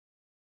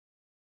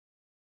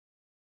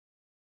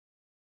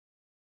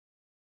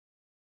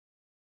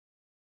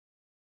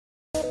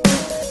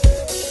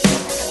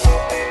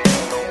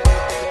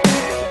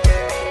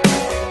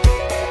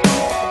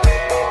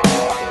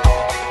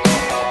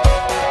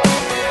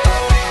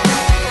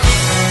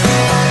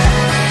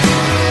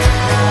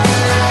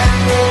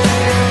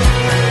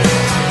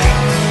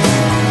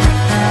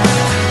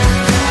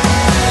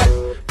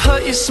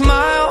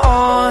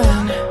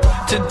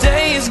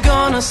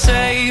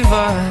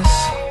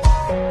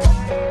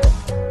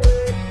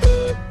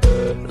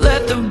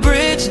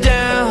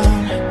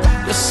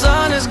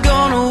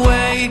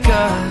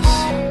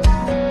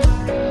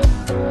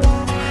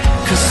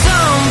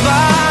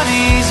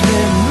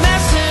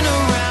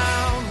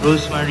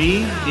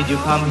did you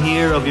come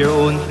here of your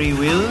own free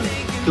will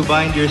to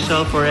bind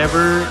yourself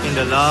forever in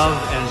the love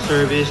and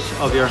service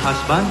of your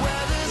husband?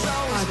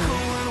 Father.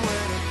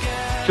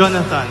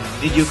 Jonathan,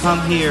 did you come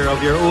here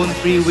of your own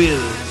free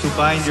will to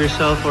bind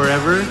yourself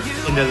forever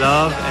in the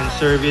love and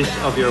service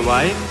of your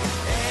wife?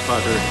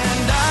 Father.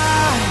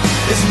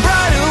 It's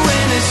brighter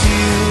when it's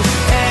you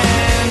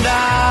and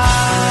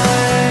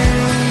I.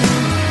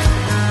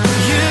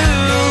 You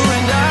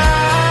and I.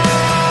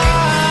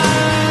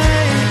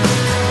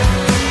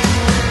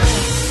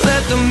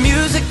 Let the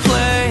music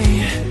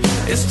play.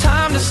 It's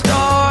time to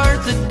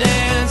start the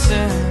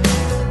dancing.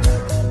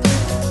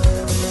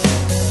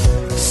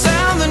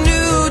 Sound the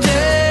new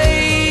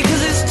day,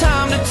 'cause it's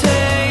time to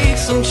take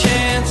some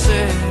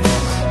chances.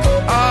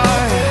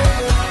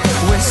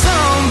 When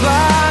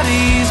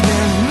somebody's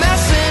been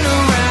messing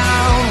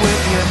around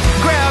with you,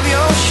 grab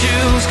your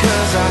shoes,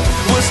 'cause I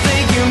was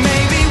thinking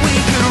maybe we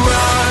could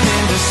run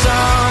into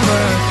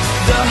summer.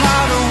 The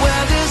hotter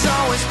weather's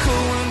always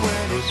cool when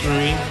we're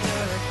Rosemarie,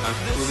 I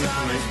fully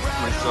commit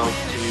myself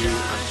to you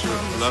as your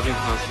loving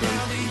husband,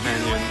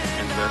 companion,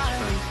 and best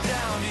friend.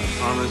 I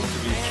promise to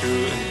be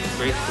true and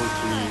faithful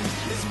to you,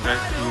 to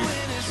respect you,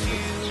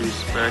 to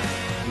respect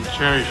and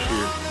cherish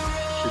you.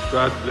 Should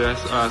God bless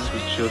us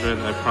with children,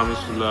 I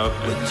promise to love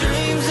and care for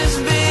dreams them. as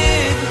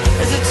big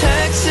as a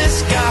Texas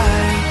sky.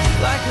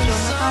 Like a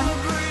Jonathan,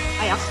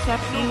 I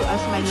accept you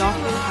as my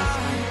lawful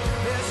husband.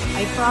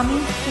 I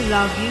promise to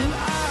love you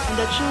and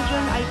the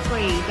children I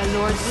pray the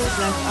Lord will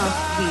bless us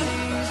with,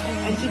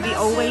 and to be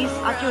always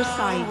at your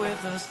side,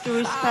 to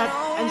respect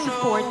and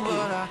support you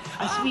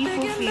as we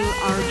fulfill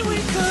our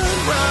dreams.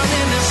 run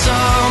in the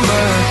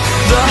summer.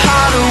 The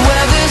hotter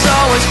weather's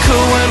always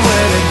cool when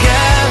we're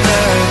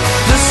together.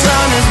 The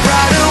sun is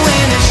brighter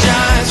when it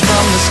shines